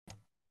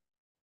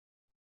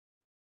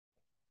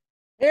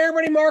Hey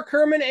everybody, Mark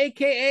Herman,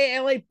 aka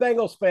LA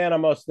Bengals fan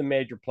on most of the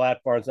major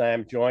platforms. I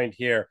am joined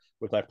here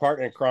with my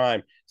partner in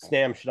crime,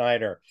 Stam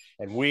Schneider,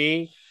 and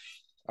we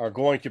are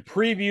going to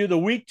preview the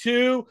week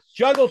 2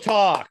 Jungle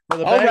Talk for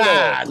the All Bengals.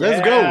 right,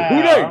 let's go. Who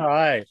Yeah, all Dey?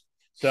 right.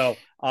 So,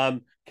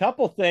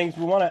 couple things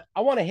I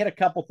want to hit a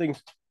couple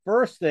things.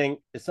 First thing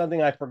is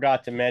something I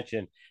forgot to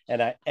mention,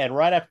 and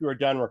right after we were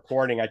done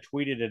recording, I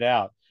tweeted it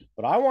out.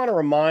 But I want to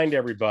remind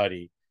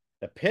everybody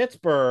that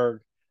Pittsburgh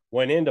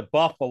went into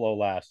Buffalo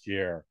last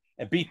year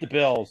and beat the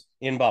Bills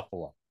in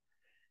Buffalo.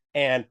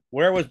 And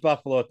where was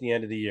Buffalo at the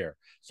end of the year?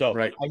 So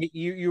Right.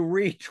 you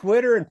read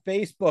Twitter and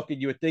Facebook,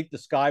 and you would think the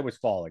sky was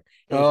falling.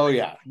 It was Oh like,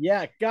 yeah.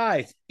 yeah,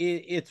 guys,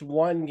 it's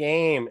one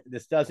game.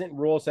 This doesn't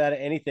rule us out of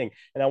anything.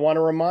 And I want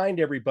to remind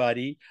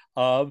everybody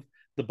of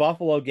the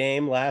Buffalo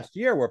game last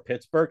year, where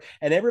Pittsburgh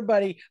and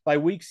everybody by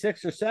week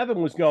 6 or 7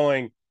 was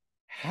going,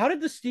 how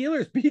did the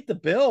Steelers beat the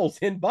Bills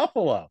in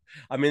Buffalo?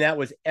 I mean, that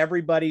was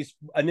everybody's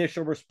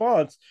initial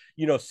response,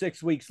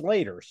 6 weeks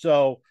later.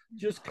 So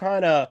just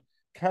kind of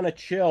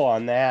chill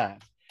on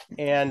that.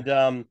 And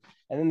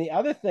then the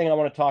other thing I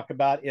want to talk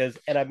about is,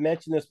 and I've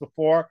mentioned this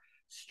before,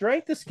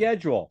 strength of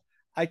schedule.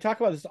 I talk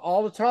about this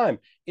all the time.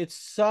 It's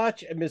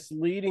such a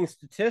misleading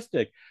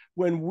statistic.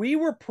 When we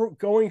were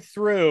going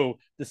through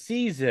the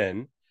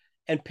season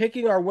and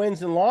picking our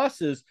wins and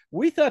losses,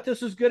 we thought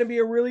this was going to be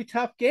a really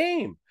tough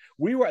game.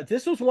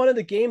 This was one of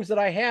the games that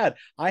I had.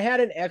 I had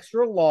an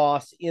extra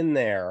loss in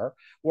there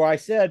where I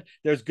said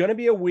there's going to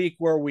be a week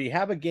where we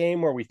have a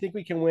game where we think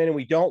we can win and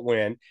we don't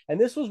win. And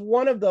this was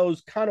one of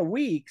those kind of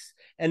weeks.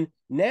 And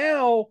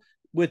now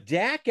with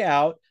Dak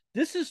out,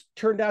 this has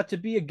turned out to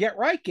be a get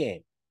right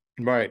game.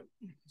 Right.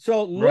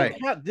 So look Right.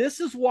 how this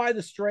is why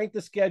the strength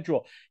of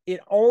schedule, it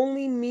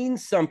only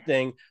means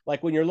something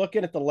like when you're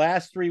looking at the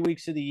last 3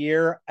 weeks of the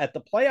year at the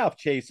playoff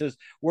chases,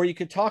 where you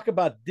could talk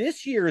about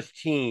this year's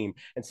team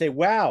and say,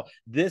 wow,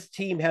 this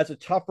team has a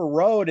tougher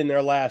road in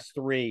their last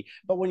 3.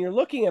 But when you're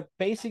looking at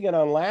basing it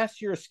on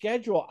last year's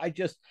schedule,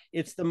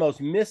 it's the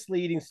most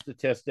misleading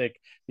statistic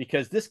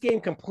because this game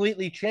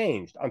completely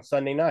changed on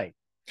Sunday night.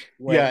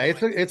 When Yeah,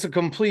 it's a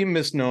complete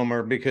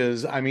misnomer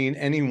because I mean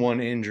any one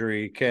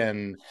injury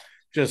can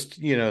just,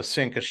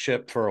 sink a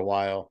ship for a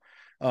while.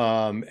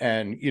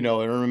 And it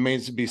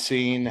remains to be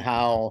seen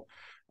how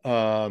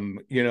how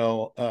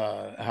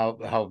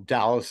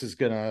Dallas is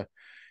gonna,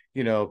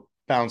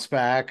 bounce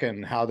back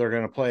and how they're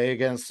gonna play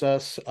against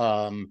us.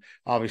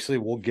 Obviously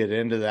we'll get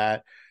into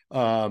that.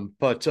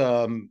 But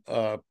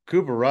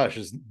Cooper Rush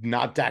is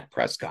not Dak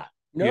Prescott.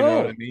 You know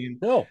what I no, mean?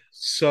 no.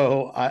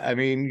 So I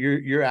mean,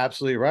 you're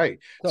absolutely right.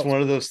 It's So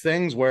one of those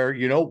things where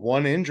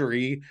one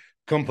injury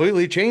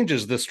completely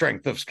changes the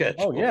strength of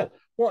oh yeah. schedule.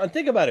 Well, and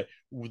think about it.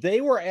 They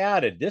were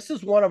added. This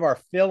is one of our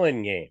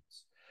fill-in games.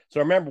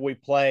 So remember, we're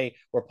playing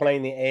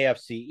the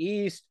AFC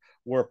East.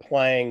 We're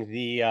playing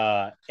the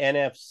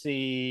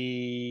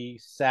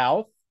NFC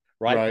South,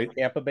 right? Right.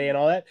 Tampa Bay and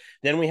all that.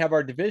 Then we have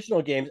our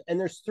divisional games, and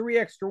there's 3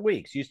 extra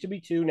weeks. Used to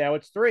be 2, now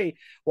it's 3.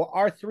 Well,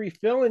 our 3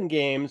 fill-in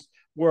games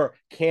were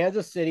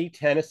Kansas City,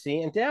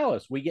 Tennessee, and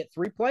Dallas. We get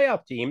 3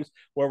 playoff teams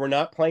where we're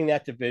not playing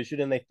that division,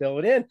 and they fill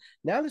it in.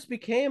 Now this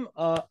became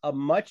a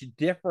much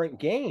different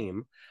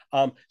game.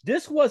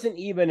 This wasn't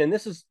even, and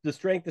this is the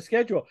strength of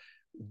schedule.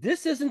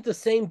 This isn't the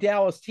same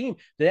Dallas team.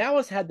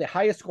 Dallas had the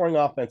highest scoring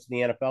offense in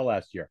the NFL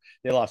last year.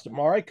 They lost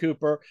Amari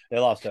Cooper. They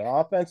lost an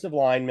offensive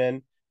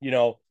lineman,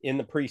 in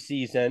the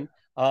preseason.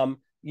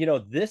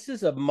 This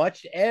is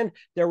and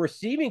their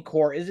receiving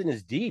core isn't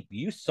as deep.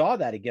 You saw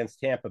that against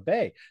Tampa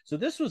Bay. So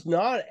this was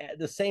not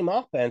the same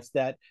offense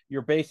that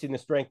you're basing the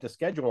strength of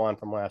schedule on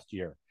from last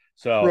year.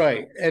 So,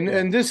 Right. And yeah,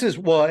 and this is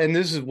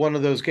one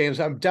of those games.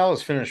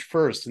 Dallas finished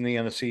first in the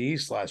NFC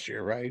East last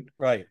year, right?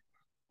 right.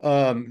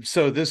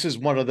 So this is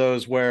one of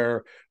those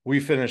where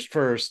we finished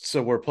first,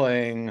 so we're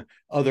playing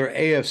other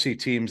AFC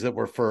teams that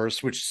were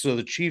first, which so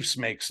the Chiefs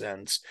make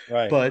sense.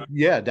 Right. But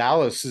yeah,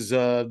 Dallas is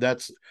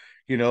that's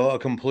a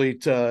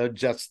complete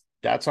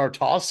that's our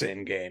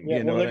toss-in game. Yeah,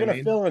 You well, know they're what I going to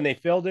mean? fill in. They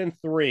filled in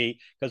 3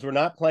 because we're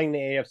not playing the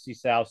AFC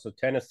South, so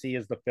Tennessee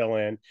is the fill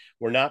in.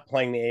 We're not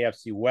playing the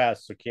AFC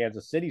West, so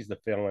Kansas City's the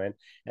fill in.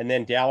 And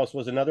then Dallas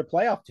was another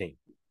playoff team.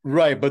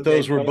 Right, but They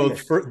those were fill in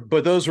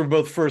there.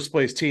 both first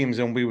place teams,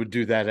 and we would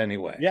do that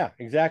anyway. Yeah,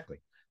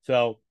 exactly.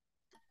 So,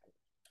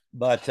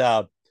 but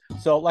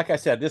so like I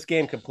said, this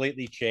game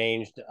completely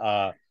changed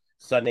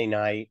Sunday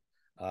night.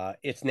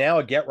 It's now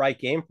a get right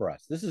game for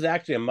us. This is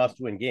actually a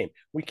must win game.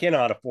 We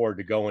cannot afford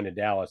to go into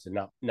Dallas and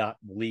not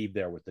leave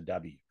there with the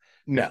W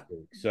this No.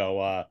 week.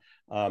 So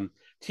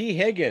T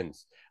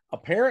Higgins,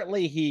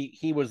 apparently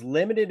he was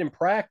limited in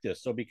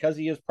practice. So because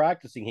he is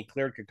practicing, he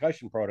cleared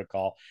concussion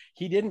protocol.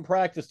 He didn't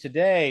practice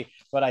today,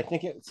 but I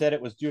think it said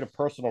it was due to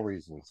personal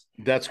reasons.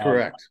 That's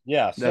correct.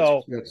 Yeah.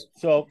 So it's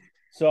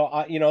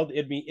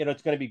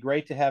going to be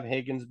great to have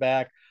Higgins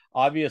back.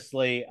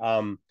 Obviously,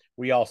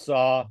 we all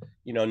saw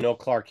no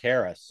Clark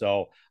Harris,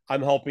 so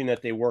I'm hoping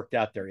that they worked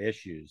out their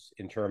issues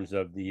in terms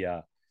of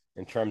the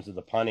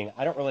punting.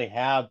 I don't really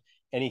have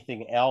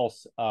anything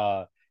else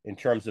in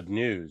terms of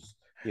news.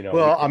 You know,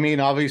 Well, I mean,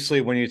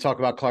 obviously, when you talk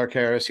about Clark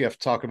Harris, you have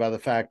to talk about the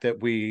fact that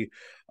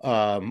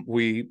um,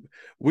 we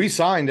we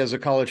signed as a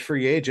college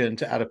free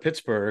agent out of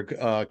Pittsburgh,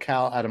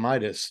 Cal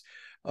Adamitis,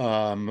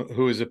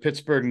 who is a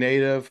Pittsburgh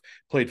native,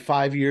 played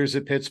 5 years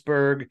at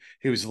Pittsburgh.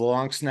 He was the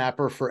long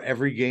snapper for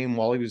every game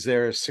while he was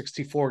there,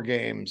 64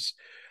 games.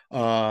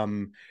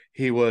 Um,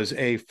 he was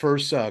a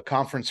first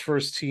conference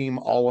first team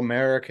All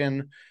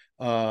American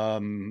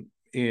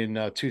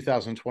in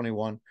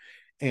 2021,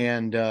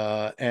 and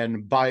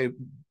by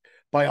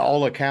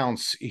all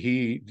accounts,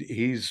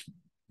 he's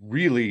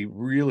really,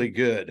 really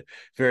good.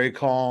 Very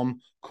calm,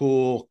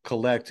 cool,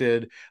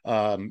 collected.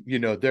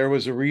 There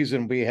was a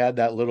reason we had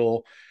that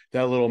little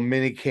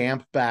mini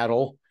camp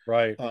battle.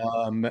 right.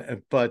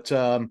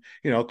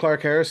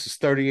 Clark Harris is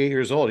 38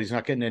 years old. He's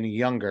not getting any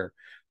younger.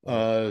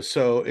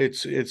 So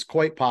it's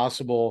quite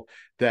possible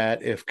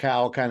that if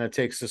Cal kind of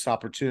takes this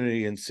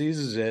opportunity and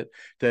seizes it,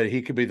 that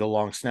he could be the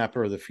long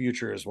snapper of the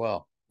future as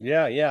well.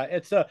 Yeah, yeah.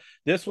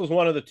 This was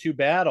one of the two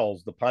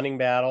battles, the punting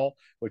battle,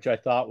 which I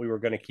thought we were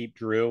going to keep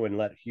Drew and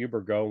let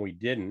Huber go, and we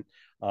didn't.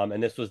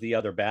 And this was the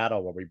other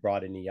battle where we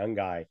brought in a young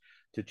guy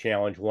to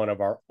challenge one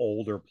of our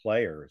older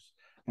players.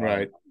 Um,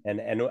 Right. and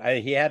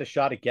he had a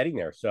shot at getting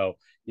there. So,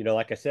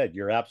 like I said,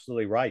 you're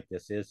absolutely right.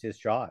 This is his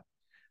shot.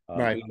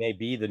 Right. He may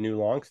be the new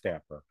long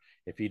snapper.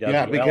 If he does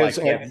Yeah, well, I because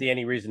can't see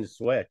any reason to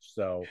switch.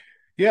 So,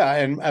 yeah,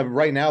 and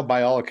right now,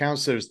 by all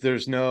accounts,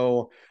 there's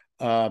no,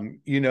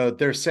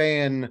 they're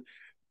saying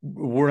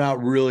we're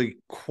not really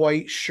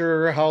quite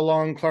sure how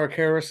long Clark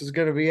Harris is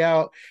going to be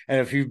out.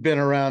 And if you've been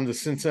around the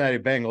Cincinnati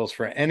Bengals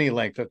for any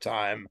length of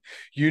time,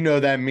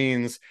 that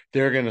means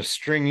they're going to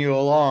string you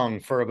along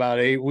for about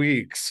 8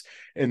 weeks,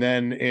 and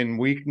then in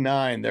week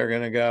 9 they're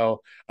going to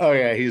go, oh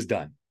yeah, he's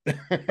done,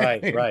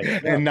 right, right. Yeah,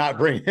 and not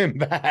bring him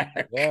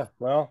back. yeah.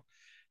 Well,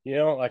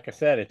 like I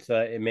said,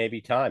 it may be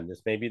time.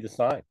 This may be the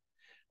sign.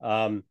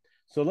 Um,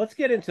 so let's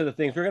get into the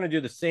things. We're going to do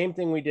the same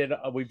thing we've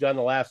done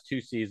the last 2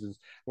 seasons.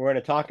 We're going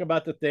to talk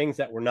about the things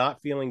that we're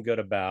not feeling good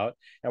about,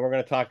 and we're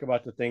going to talk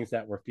about the things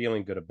that we're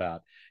feeling good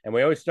about. And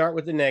we always start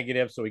with the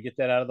negative, so we get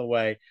that out of the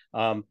way.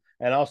 And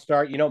I'll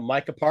start,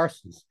 Micah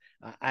Parsons.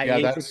 I Yeah,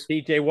 hate that's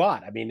TJ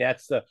Watt. I mean,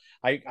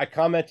 I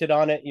commented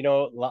on it,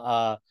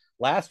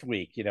 last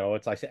week,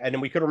 it's like, and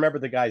then we could remember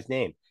the guy's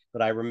name,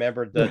 but I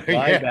remembered the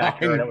yeah, I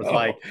linebacker, and it was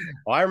like, know.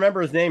 oh, I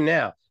remember his name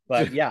now.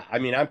 But yeah, I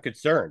mean, I'm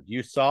concerned.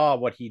 You saw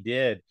what he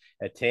did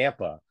at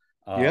Tampa.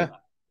 Um, Yeah,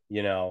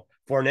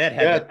 Fournette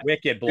had yeah. that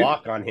wicked Two,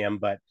 block on him,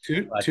 but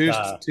two, but two, two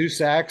sacks, two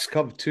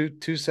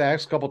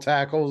sacks, couple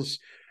tackles.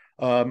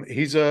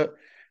 He's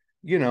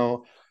you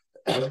know,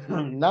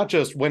 not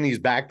just when he's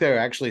back there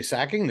actually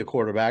sacking the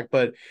quarterback,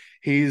 but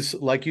he's,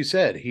 like you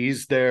said,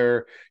 he's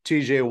their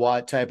TJ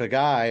Watt type of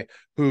guy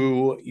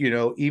who,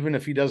 even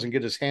if he doesn't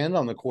get his hand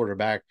on the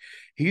quarterback,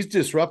 he's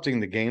disrupting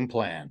the game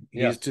plan.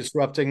 He's yes,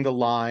 disrupting the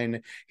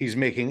line. He's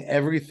making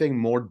everything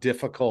more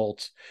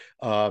difficult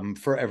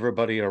for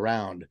everybody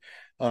around.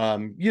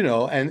 And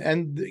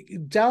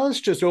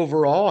Dallas just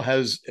overall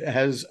has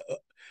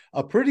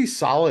a pretty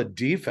solid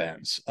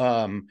defense.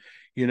 You've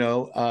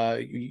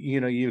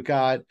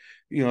got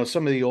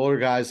some of the older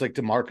guys like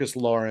Demarcus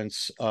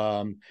Lawrence.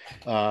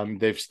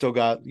 They've still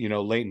got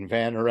Leighton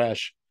Vander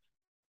Esch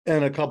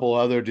and a couple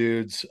other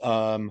dudes.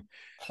 Never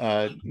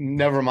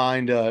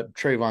mind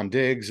Trayvon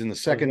Diggs in the I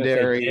was going to say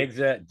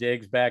secondary.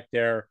 Diggs back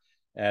there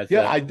as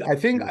Yeah, I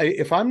think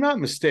if I'm not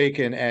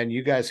mistaken, and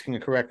you guys can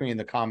correct me in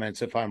the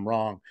comments if I'm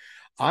wrong,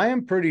 I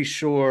am pretty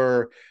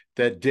sure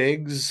that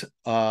Diggs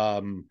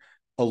 11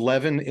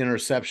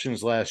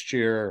 interceptions last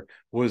year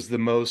was the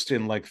most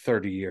in like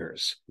 30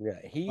 years,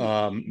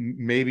 yeah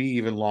maybe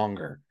even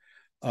longer,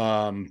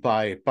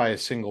 by a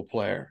single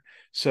player.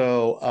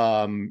 So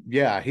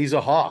yeah, he's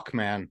a hawk,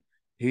 man.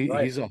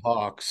 right. He's a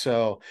hawk.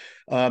 So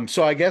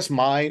I guess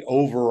my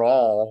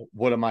overall,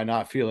 what am I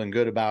not feeling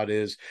good about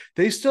is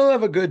they still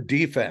have a good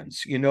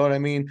defense. You know what I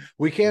mean?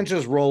 We can't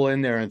just roll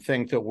in there and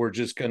think that we're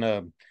just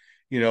gonna,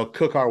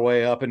 cook our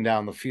way up and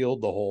down the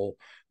field the whole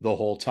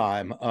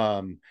time.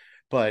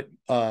 But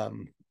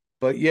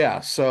but yeah,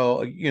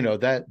 so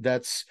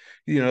that's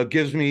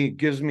gives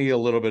me a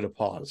little bit of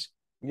pause.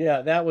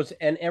 Yeah, that was,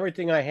 and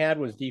everything I had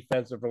was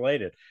defensive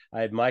related. I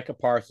had Micah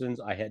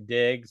Parsons, I had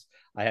Diggs,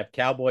 I have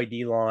Cowboy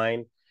D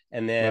line,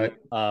 and then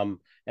Right.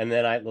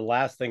 the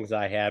last things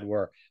I had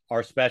were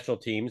our special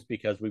teams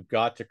because we've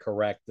got to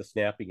correct the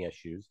snapping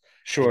issues.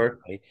 Sure.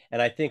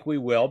 And I think we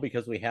will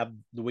because we have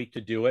the week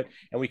to do it,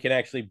 and we can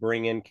actually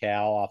bring in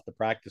Cal off the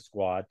practice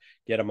squad,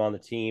 get him on the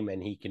team,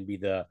 and he can be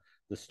the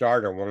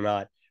starter. We're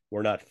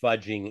not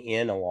fudging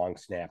in a long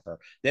snapper.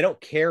 They don't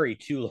carry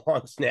two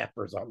long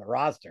snappers on the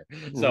roster.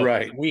 So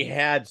Right. we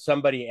had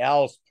somebody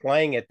else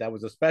playing it that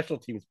was a special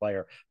teams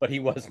player, but he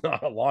was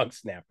not a long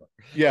snapper.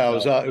 Yeah,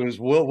 So, it was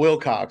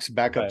Wilcox,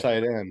 backup right,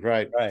 tight end,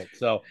 right? right.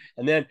 So,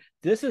 and then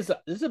this is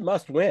a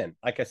must win.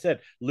 Like I said,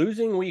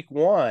 losing week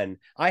one,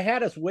 I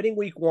had us winning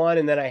week one,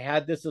 and then I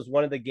had this as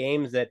one of the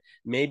games that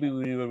maybe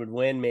we would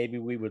win, maybe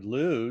we would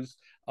lose.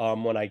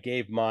 When I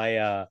gave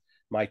my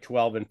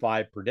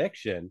 12-5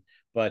 prediction,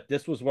 but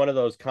this was one of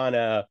those kind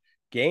of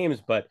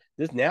games. But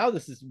this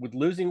is with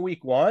losing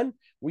week one,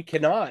 we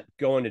cannot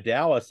go into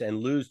Dallas and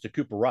lose to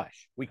Cooper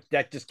Rush.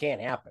 That just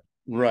can't happen.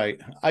 Right.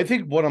 I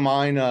think one of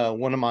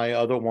my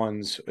other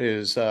ones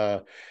is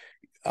I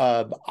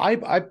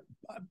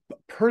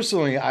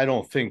personally I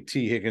don't think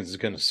T Higgins is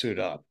going to suit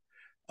up.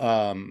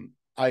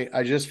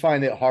 I just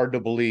find it hard to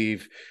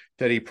believe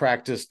that he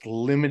practiced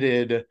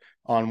limited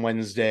on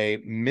Wednesday,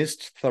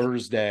 missed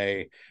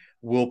Thursday,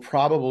 will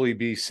probably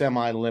be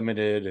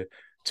semi-limited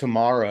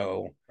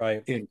tomorrow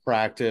Right. in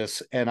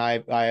practice, and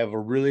I have a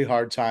really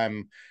hard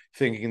time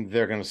thinking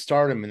they're going to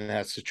start him in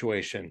that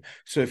situation.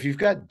 So if you've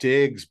got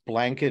Diggs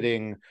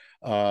blanketing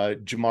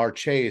Jamar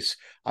Chase,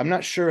 I'm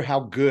not sure how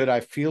good I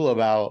feel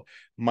about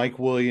Mike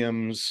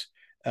Williams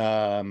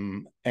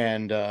and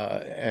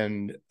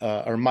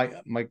or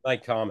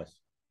Mike Thomas.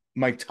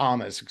 Mike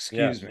Thomas, Yeah.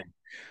 excuse me.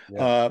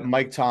 Yeah.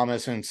 Mike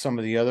Thomas and some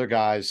of the other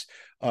guys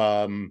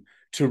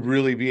to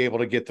really be able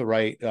to get the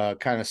right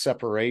kind of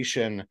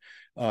separation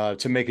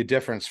to make a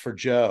difference for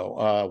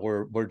Joe,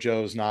 where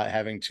Joe's not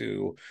having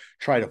to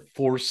try to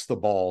force the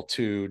ball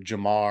to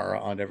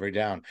Jamar on every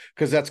down,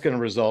 because that's going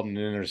to result in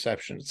an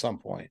interception at some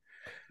point.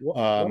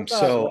 What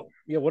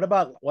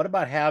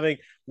about having,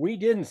 we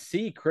didn't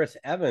see Chris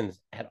Evans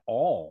at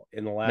all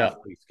in the last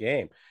No, week's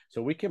game.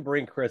 So we can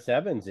bring Chris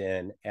Evans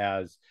in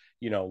as,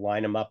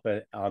 line him up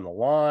on the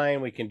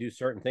line. We can do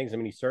certain things. I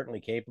mean, he's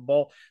certainly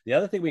capable. The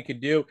other thing we could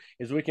do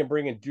is we can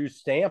bring in Drew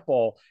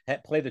Stample,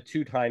 play the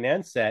 2 tight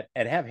end set,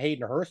 and have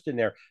Hayden Hurst in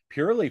there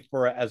purely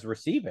as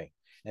receiving,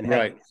 and have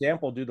right.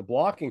 Stample do the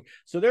blocking.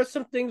 So there's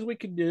some things we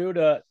can do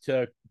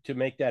to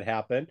make that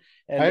happen.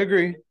 And I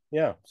agree.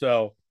 yeah,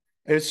 so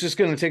it's just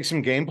going to take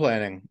some game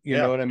planning. You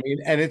know what I mean?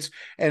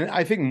 And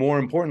I think more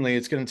importantly,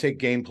 it's going to take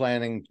game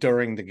planning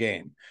during the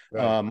game.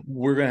 Right.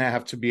 We're going to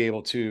have to be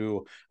able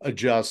to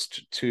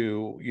adjust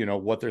to,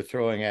 what they're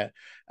throwing at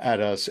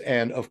us.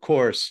 And of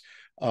course,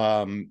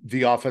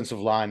 the offensive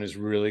line is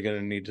really going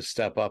to need to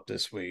step up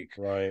this week.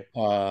 Right.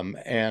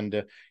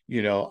 And,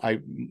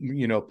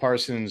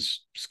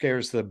 Parsons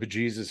scares the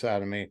bejesus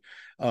out of me.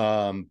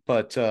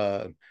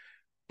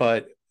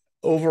 But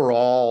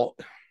overall,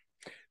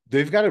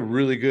 they've got a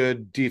really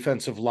good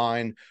defensive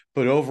line,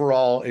 but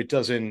overall, it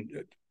doesn't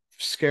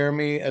scare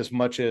me as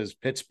much as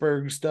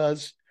Pittsburgh's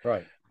does.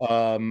 Right.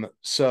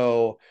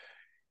 So,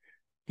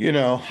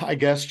 I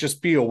guess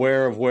just be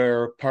aware of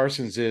where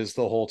Parsons is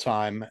the whole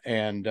time,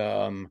 and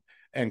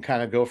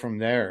kind of go from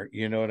there.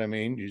 You know what I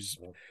mean? You just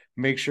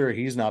make sure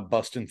he's not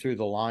busting through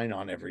the line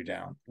on every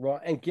down.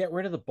 Well, and get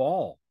rid of the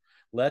ball.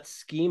 Let's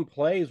scheme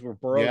plays where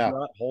Burrow's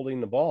not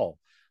holding the ball.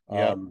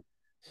 Yeah.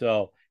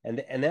 So,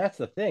 and that's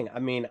the thing. I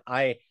mean,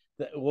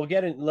 we'll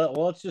get in.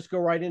 Let's just go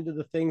right into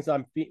the things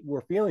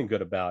we're feeling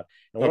good about.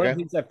 And one of the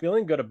things I'm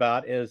feeling good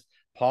about is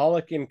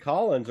Pollock and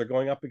Collins are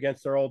going up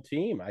against their old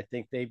team. I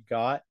think they've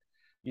got,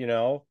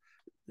 like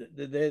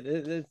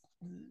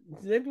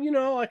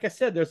I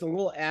said, there's a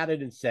little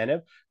added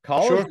incentive.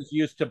 Collins is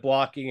used to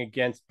blocking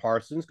against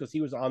Parsons because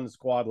he was on the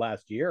squad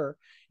last year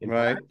in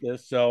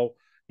practice. So,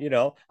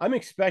 I'm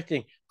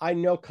expecting. I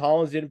know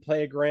Collins didn't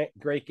play a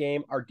great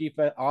game. Our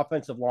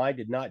offensive line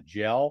did not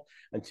gel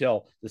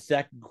until the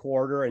second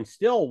quarter, and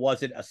still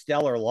wasn't a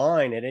stellar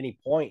line at any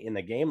point in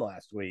the game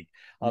last week.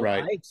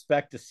 I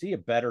expect to see a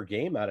better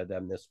game out of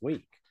them this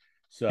week.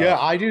 So yeah,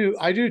 I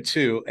do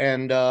too,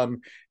 and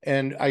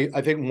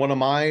I think one of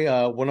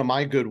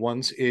my good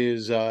ones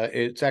is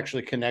it's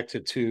actually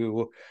connected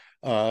to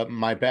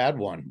my bad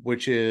one,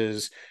 which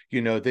is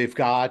they've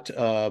got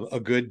a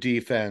good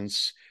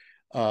defense.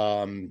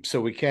 So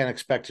we can't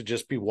expect to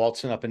just be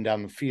waltzing up and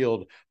down the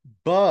field.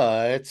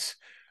 But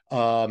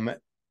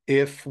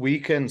if we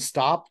can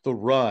stop the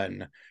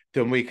run,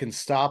 then we can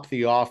stop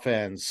the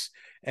offense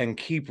and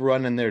keep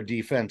running their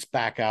defense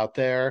back out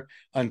there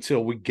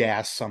until we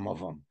gas some of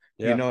them.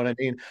 Yeah. You know what I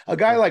mean? A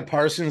guy like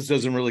Parsons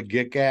doesn't really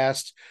get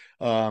gassed,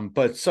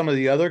 but some of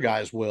the other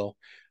guys will.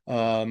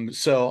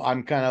 So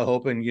I'm kind of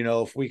hoping,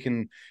 if we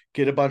can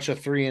get a bunch of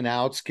 3 and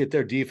outs, get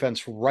their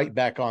defense right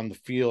back on the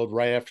field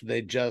right after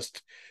they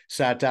just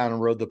sat down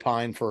and rode the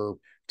pine for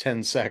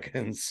 10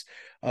 seconds.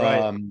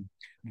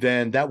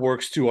 Then that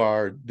works to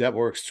our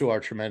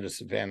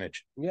tremendous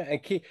advantage. Yeah.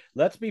 And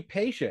let's be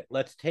patient.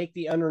 Let's take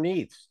the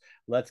underneaths.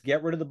 Let's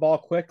get rid of the ball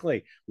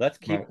quickly. Let's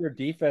keep their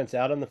defense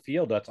out on the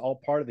field. That's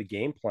all part of the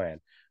game plan.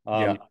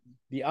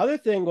 The other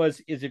thing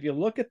is if you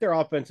look at their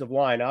offensive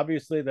line,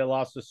 obviously they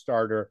lost a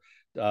starter,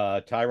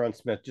 Tyron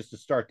Smith, just to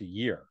start the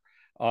year.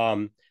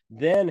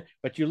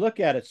 But you look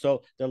at it,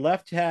 so the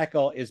left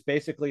tackle is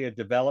basically a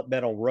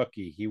developmental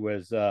rookie. He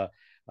was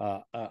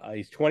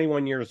he's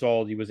 21 years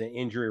old. He was an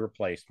injury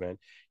replacement.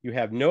 You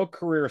have no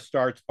career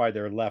starts by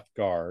their left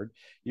guard.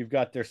 You've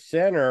got their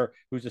center,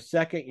 who's a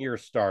second-year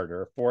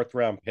starter,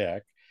 4th-round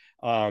pick.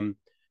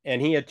 And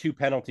he had 2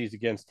 penalties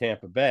against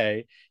Tampa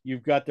Bay.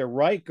 You've got their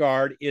right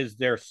guard is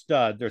their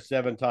stud, their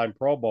 7-time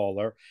Pro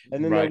Bowler.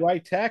 And then their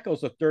right tackle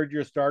is a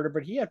 3rd-year starter,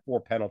 but he had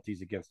 4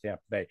 penalties against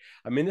Tampa Bay.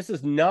 I mean, this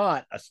is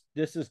not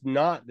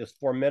this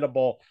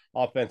formidable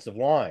offensive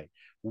line.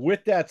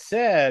 With that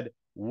said,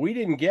 we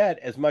didn't get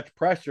as much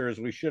pressure as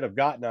we should have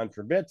gotten on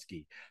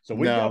Trubisky. So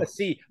we've got to No,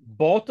 see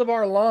both of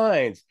our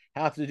lines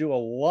have to do a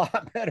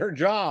lot better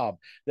job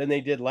than they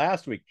did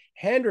last week.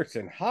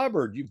 Hendrickson,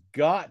 Hubbard, you've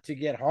got to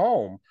get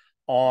home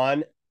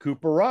on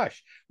Cooper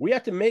Rush. We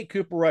have to make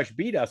Cooper Rush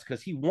beat us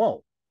because he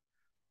won't.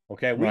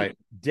 Okay. right.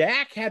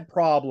 Dak had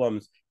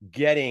problems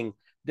getting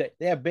that.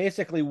 They have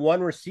basically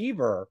one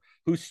receiver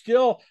who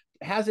still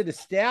has it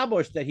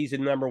established that he's a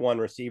number one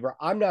receiver.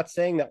 I'm not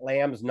saying that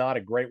Lamb is not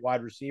a great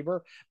wide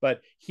receiver,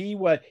 but he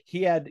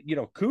had,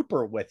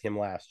 Cooper with him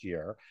last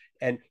year,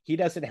 and he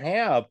doesn't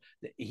have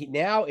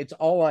now it's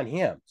all on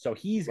him. So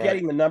he's Right.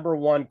 getting the number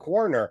one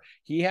corner.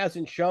 He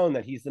hasn't shown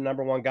that he's the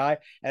number one guy.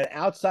 And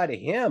outside of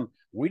him,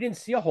 we didn't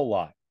see a whole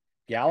lot.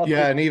 Gallup.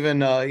 Yeah, and even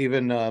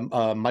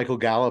Michael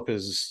Gallup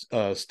is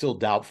still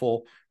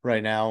doubtful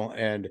right now.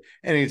 And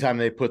anytime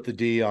they put the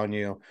D on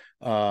you,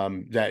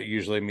 that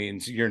usually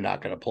means you're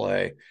not going to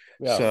play.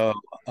 Yeah.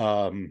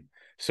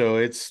 So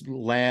it's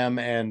Lamb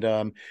and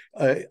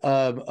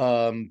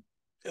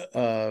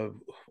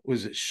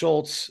was it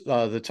Schultz,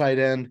 the tight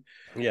end?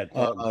 Yeah,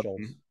 Schultz.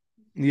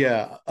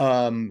 Yeah.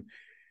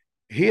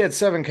 He had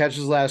 7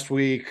 catches last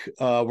week.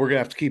 We're gonna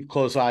have to keep a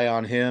close eye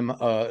on him,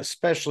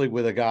 especially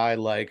with a guy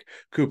like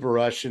Cooper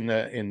Rush in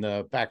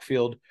the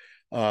backfield,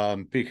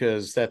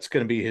 because that's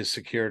going to be his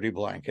security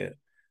blanket.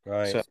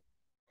 Right. So,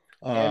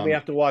 and we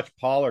have to watch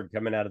Pollard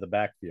coming out of the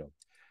backfield.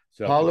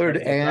 So Pollard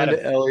and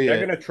Elliott.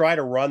 They're going to try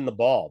to run the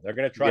ball. They're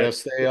going to try.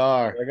 Yes, they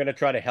are. They're going to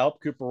try to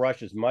help Cooper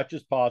Rush as much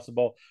as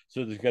possible.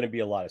 So there's going to be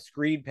a lot of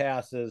screen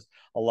passes,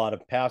 a lot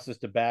of passes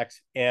to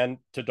backs and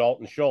to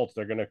Dalton Schultz.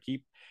 They're going to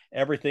keep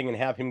everything and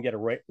have him get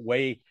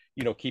away,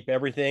 keep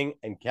everything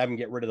and have him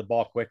get rid of the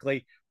ball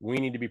quickly. We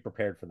need to be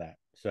prepared for that.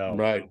 So,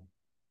 right.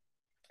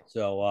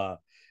 So, all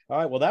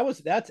right. Well,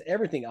 that's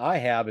everything I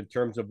have in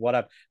terms of what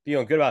I'm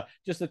feeling good about.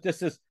 Just that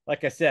this is,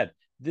 like I said,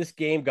 this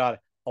game got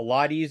a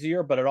lot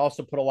easier, but it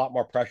also put a lot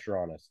more pressure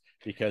on us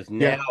because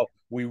now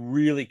we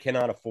really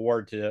cannot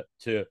afford to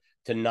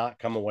not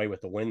come away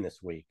with the win this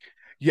week.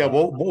 Yeah,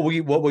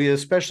 what we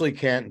especially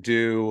can't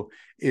do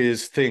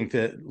is think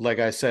that, like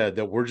I said,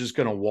 that we're just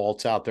going to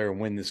waltz out there and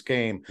win this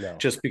game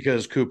just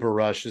because Cooper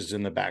Rush is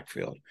in the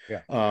backfield.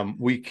 Yeah.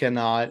 We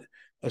cannot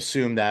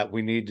assume that.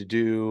 We need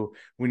to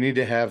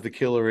have the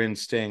killer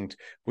instinct.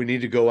 We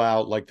need to go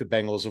out like the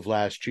Bengals of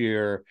last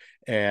year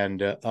and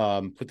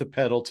put the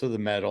pedal to the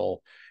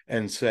metal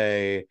and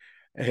say,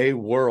 hey,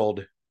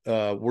 world,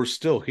 we're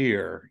still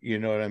here. You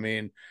know what I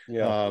mean?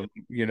 Yeah.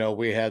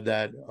 We had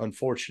that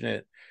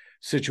unfortunate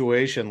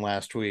situation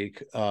last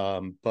week,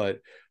 but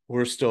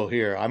we're still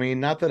here. I mean,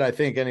 not that I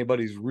think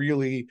anybody's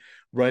really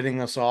writing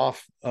us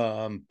off,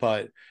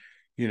 but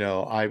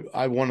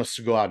I want us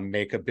to go out and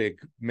make a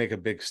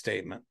big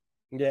statement.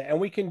 Yeah, and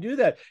we can do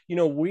that.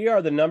 We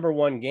are the number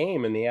one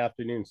game in the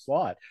afternoon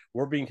slot.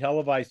 We're being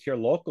televised here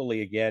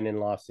locally again in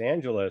Los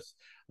Angeles.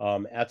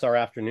 That's our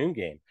afternoon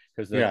game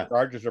because the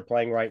Chargers are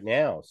playing right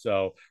now.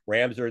 So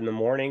Rams are in the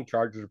morning,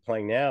 Chargers are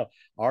playing now.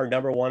 Our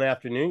number one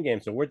afternoon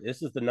game. So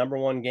this is the number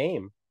one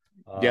game.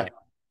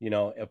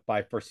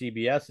 For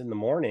CBS in the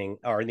morning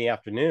or in the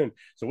afternoon.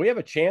 So we have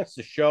a chance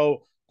to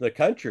show the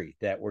country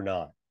that we're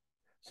not.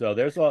 So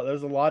there's a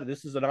lot of,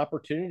 this is an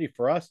opportunity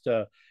for us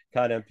to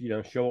kind of,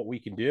 show what we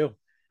can do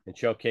and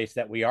showcase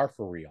that we are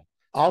for real.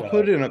 I'll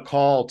put in a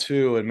call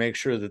too and make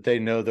sure that they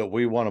know that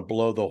we want to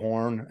blow the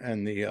horn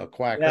and the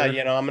quacker.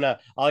 Yeah,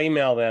 I'll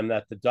email them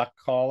that the duck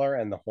collar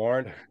and the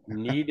horn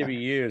need to be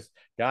used.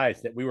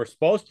 Guys, that we were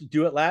supposed to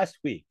do it last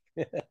week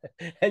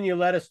and you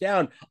let us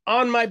down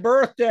on my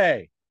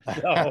birthday.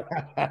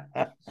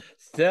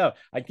 So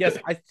I guess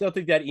I still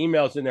think that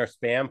email's in their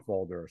spam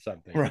folder or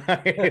something.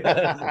 Right.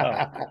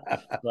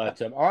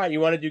 But all right, you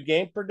want to do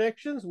game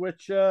predictions?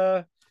 Which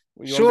sure,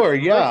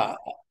 yeah.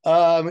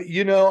 I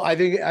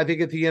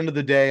think at the end of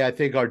the day, I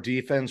think our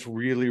defense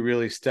really,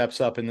 really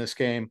steps up in this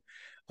game.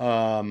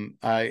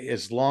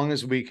 As long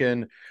as we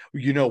can,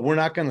 we're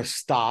not going to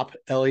stop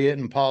Elliott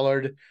and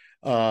Pollard.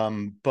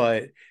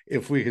 But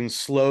if we can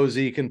slow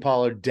Zeke and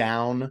Pollard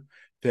down,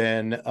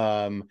 then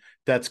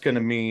that's going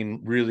to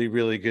mean really,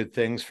 really good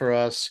things for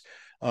us.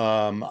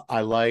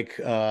 I like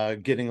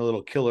getting a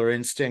little killer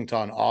instinct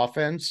on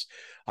offense.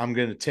 I'm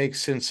going to take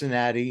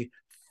Cincinnati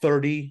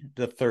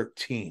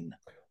 30-13.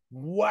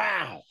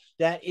 Wow,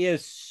 that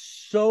is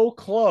so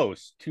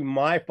close to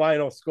my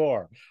final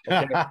score.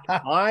 Okay?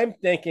 I'm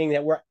thinking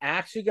that we're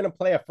actually going to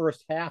play a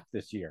first half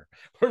this year.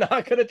 We're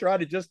not going to try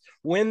to just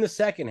win the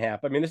second half.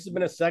 I mean, this has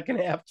been a second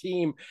half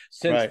team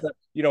since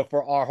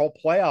for our whole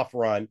playoff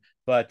run.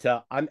 But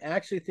I'm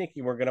actually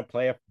thinking we're going to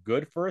play a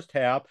good first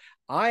half.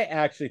 I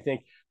actually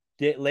think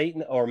that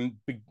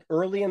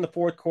early in the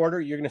fourth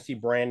quarter, you're going to see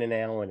Brandon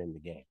Allen in the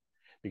game.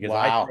 Because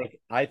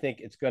I think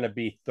it's going to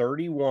be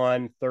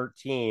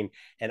 31-13.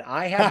 And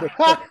I have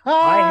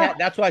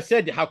that's why I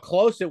said how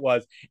close it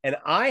was. And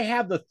I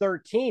have the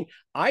 13.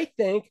 I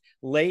think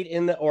late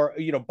in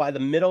by the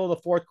middle of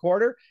the fourth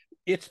quarter,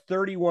 it's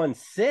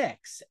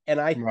 31-6,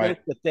 and I Right.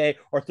 think that they,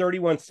 or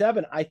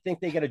 31-7, I think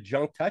they get a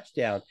junk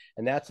touchdown,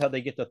 and that's how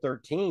they get the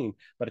 13.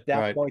 But at that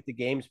Right. point the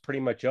game's pretty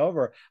much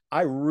over.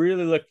 I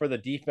really look for the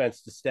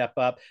defense to step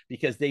up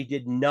because they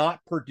did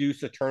not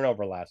produce a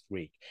turnover last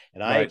week,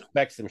 and I Right.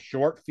 expect some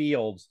short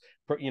fields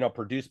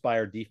produced by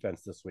our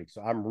defense this week.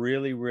 So I'm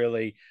really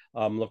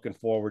looking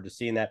forward to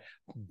seeing that.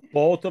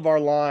 Both of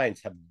our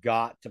lines have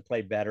got to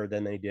play better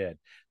than they did.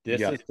 This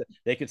Yeah. is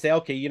they could say,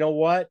 okay, you know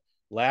what,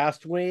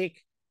 last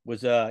week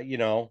was our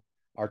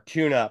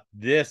tune up.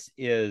 This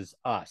is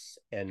us,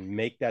 and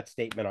make that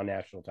statement on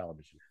national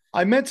television.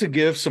 I meant to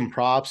give some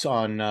props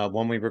on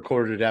when we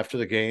recorded after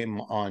the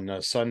game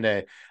on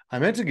Sunday. I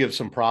meant to give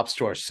some props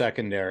to our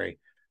secondary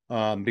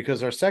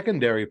because our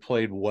secondary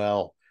played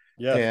well,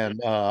 Yes.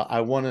 and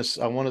I want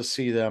to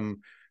see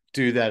them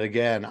do that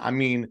again. I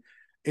mean,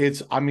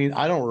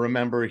 I don't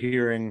remember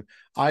hearing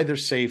either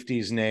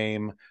safety's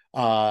name.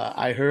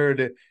 I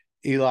heard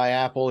Eli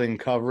Apple in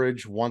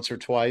coverage once or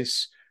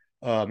twice,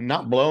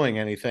 not blowing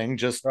anything,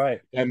 just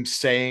Right. them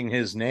saying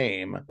his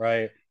name.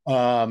 Right.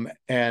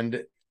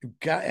 And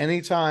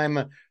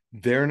anytime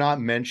they're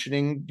not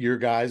mentioning your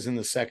guys in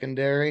the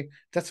secondary,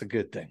 that's a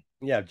good thing.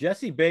 Yeah.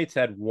 Jesse Bates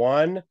had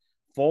one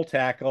full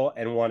tackle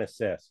and one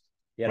assist.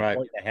 He had a Right.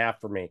 point and a half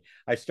for me.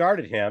 I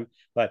started him,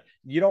 but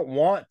you don't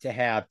want to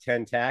have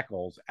 10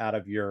 tackles out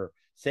of your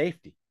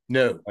safety.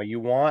 No. You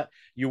want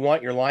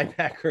your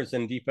linebackers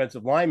and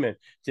defensive linemen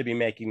to be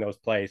making those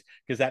plays,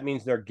 because that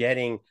means they're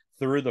getting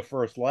through the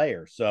first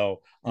layer.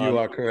 So You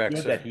are correct,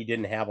 good sir. that he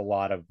didn't have a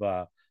lot of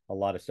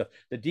stuff.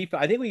 The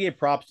defense, I think we gave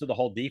props to the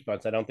whole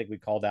defense. I don't think we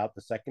called out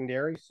the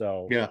secondary.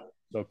 So Yeah.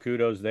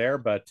 kudos there.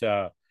 But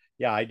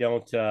yeah, I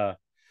don't.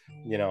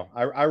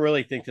 I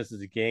really think this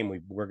is a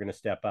game we're going to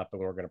step up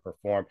and we're going to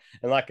perform.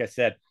 And like I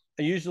said,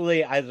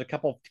 usually there's a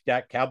couple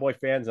of Cowboy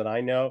fans that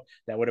I know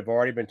that would have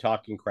already been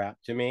talking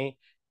crap to me.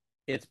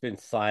 It's been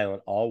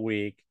silent all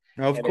week.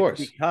 Of And course.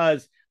 it's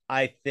because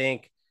I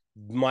think,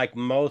 like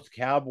most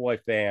Cowboy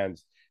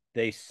fans,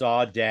 they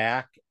saw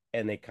Dak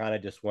and they kind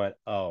of just went,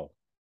 oh.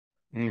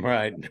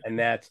 Right. And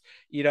that's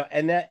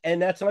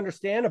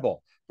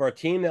understandable for a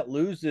team that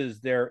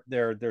loses their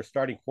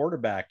starting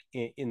quarterback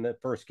in the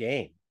first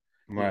game.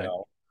 Right.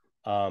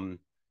 And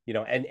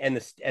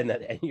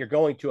you're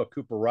going to a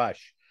Cooper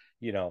Rush.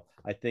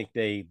 I think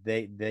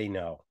they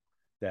know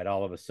that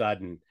all of a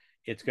sudden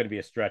it's going to be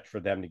a stretch for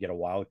them to get a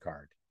wild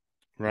card.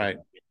 Right.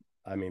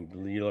 I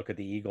mean, you look at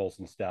the Eagles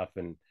and stuff,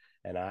 and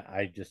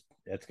I just,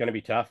 it's going to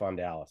be tough on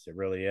Dallas. It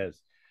really is.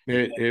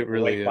 It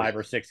really is. 5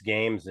 or 6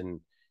 games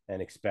and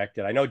expect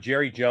it. I know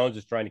Jerry Jones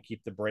is trying to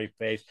keep the brave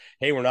face.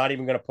 Hey, we're not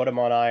even going to put him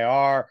on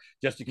IR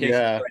just in case he's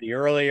ready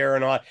earlier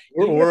and all.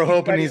 We're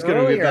hoping he's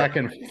going to be back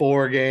in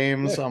 4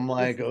 games. I'm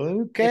like,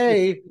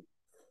 okay.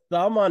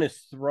 Thumb on his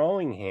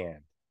throwing hand.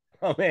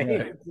 Oh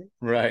man,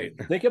 right.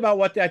 Think about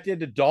what that did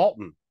to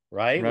Dalton.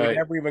 Right, we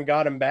never even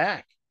got him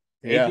back.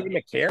 Yeah. AJ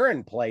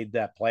McCarron played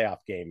that playoff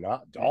game,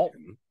 not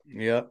Dalton.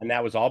 Yep. And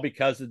that was all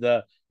because of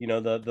the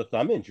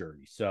thumb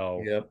injury.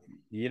 So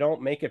you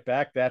don't make it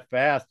back that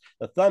fast.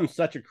 The thumb's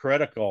such a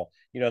critical,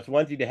 it's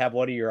one thing to have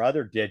one of your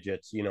other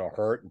digits,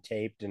 hurt and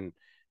taped and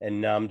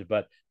numbed,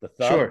 but the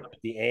thumb,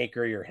 the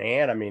anchor of your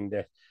hand, I mean,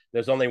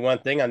 there's only one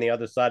thing on the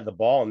other side of the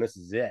ball, and this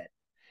is it.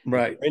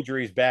 Right.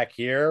 Injuries back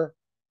here.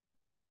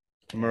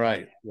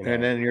 Right.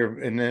 And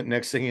then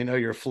next thing you know,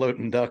 you're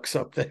floating ducks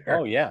up there.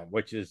 Oh yeah.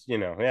 Which is,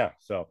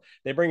 so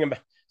they bring him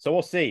back. So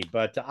we'll see.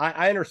 But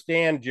I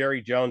understand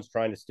Jerry Jones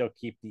trying to still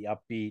keep the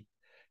upbeat,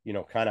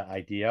 kind of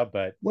idea.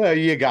 But well,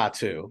 you got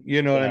to,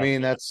 what I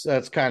mean? That's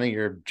kind of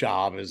your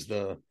job,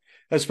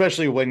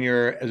 especially when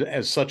you're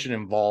as such an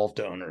involved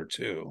owner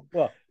too.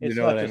 Well, it's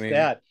not just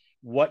that.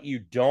 What you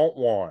don't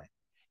want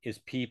is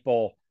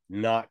people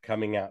not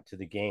coming out to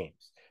the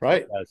games.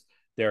 Right. Because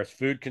there's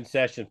food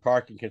concession,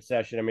 parking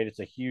concession. I mean, it's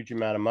a huge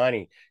amount of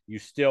money. You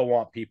still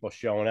want people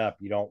showing up.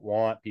 You don't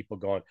want people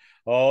going,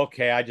 oh,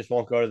 okay, I just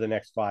won't go to the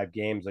next 5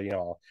 games.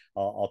 Or,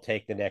 I'll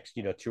take the next,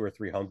 2 or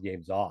 3 home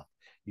games off.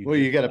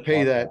 You got to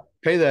pay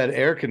that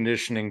air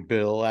conditioning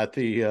bill at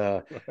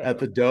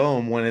the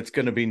Dome when it's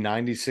going to be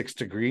 96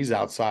 degrees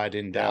outside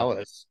in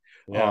Dallas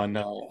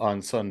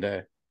on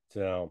Sunday.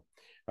 So,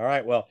 all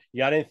right. Well, you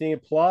got anything to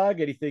plug?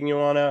 Anything you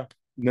want to?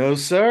 No,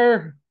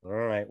 sir. All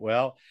right.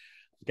 Well,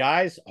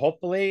 guys,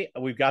 hopefully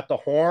we've got the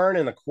horn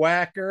and the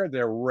quacker.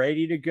 They're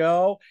ready to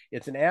go.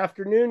 It's an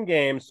afternoon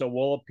game, so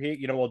we'll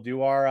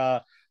do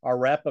our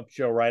wrap-up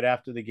show right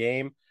after the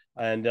game,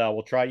 and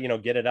we'll try,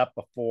 get it up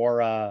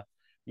before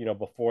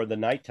before the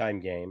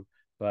nighttime game.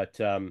 But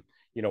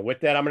with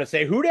that, I'm going to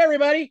say, hoot,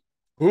 everybody.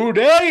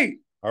 Hooday.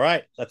 All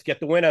right, let's get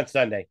the win on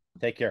Sunday.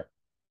 Take care.